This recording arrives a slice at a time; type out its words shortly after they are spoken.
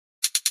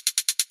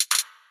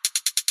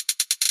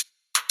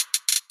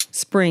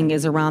Spring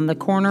is around the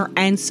corner,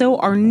 and so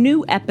are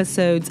new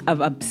episodes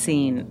of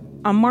Obscene.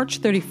 On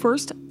March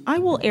 31st, I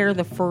will air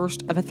the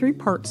first of a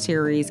 3-part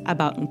series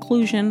about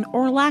inclusion,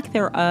 or lack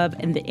thereof,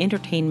 in the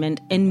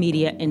entertainment and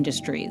media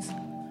industries.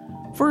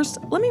 First,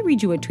 let me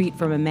read you a tweet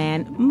from a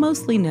man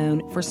mostly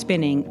known for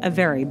spinning a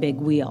very big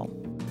wheel.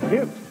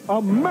 It's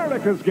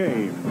America's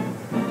game.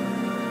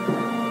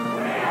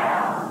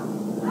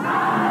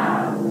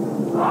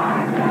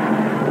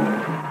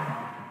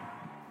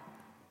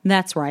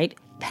 That's right,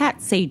 Pat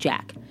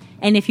Sajak.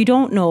 And if you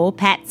don't know,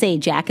 Pat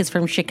Sajak is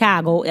from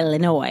Chicago,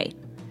 Illinois.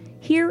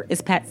 Here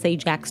is Pat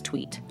Sajak's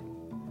tweet.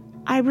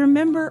 I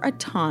remember a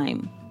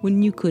time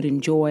when you could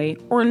enjoy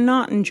or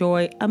not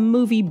enjoy a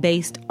movie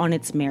based on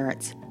its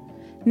merits.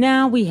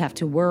 Now we have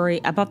to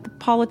worry about the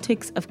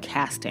politics of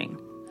casting,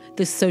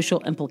 the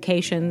social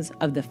implications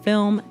of the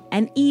film,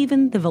 and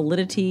even the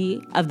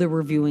validity of the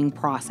reviewing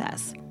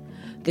process.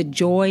 The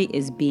joy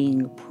is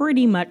being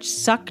pretty much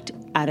sucked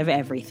out of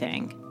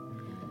everything.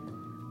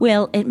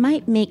 Well, it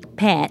might make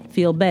Pat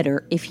feel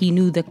better if he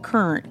knew the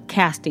current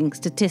casting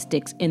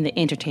statistics in the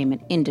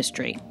entertainment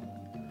industry.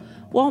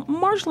 While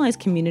marginalized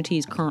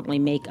communities currently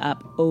make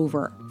up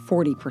over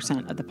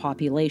 40% of the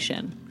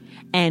population,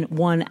 and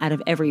 1 out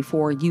of every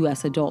 4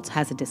 U.S. adults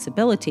has a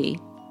disability,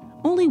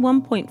 only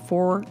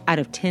 1.4 out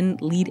of 10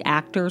 lead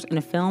actors in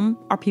a film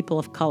are people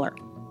of color.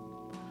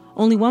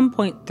 Only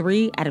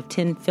 1.3 out of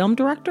 10 film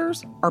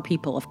directors are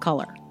people of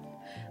color.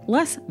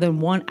 Less than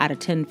 1 out of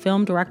 10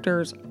 film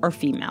directors are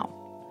female.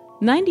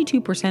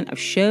 92% of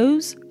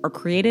shows are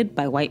created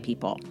by white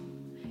people.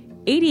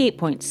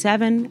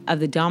 88.7%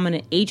 of the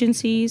dominant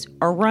agencies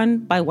are run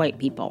by white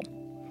people.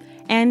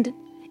 And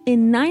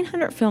in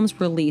 900 films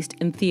released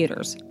in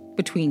theaters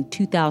between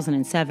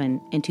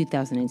 2007 and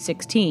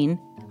 2016,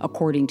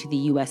 according to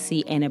the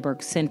USC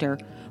Annenberg Center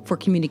for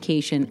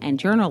Communication and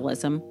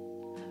Journalism,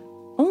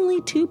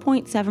 only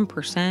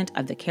 2.7%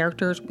 of the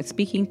characters with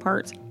speaking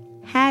parts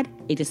had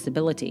a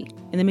disability,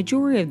 and the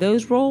majority of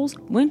those roles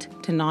went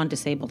to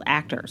non-disabled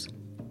actors.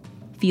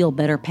 Feel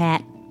better,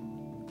 Pat?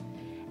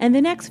 In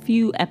the next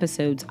few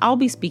episodes, I'll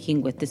be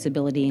speaking with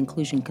disability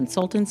inclusion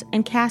consultants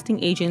and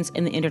casting agents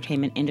in the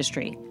entertainment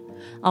industry.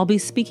 I'll be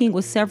speaking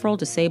with several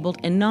disabled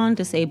and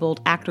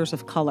non-disabled actors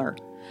of color,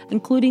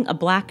 including a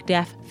Black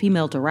deaf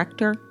female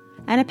director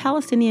and a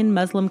Palestinian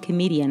Muslim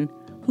comedian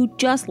who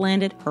just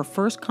landed her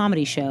first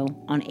comedy show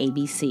on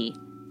ABC.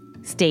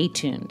 Stay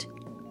tuned.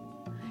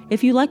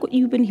 If you like what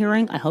you've been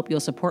hearing, I hope you'll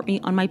support me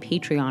on my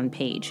Patreon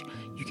page.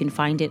 You can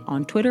find it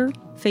on Twitter,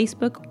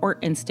 Facebook, or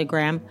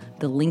Instagram.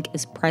 The link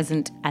is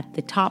present at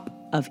the top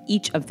of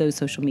each of those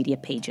social media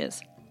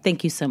pages.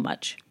 Thank you so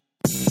much.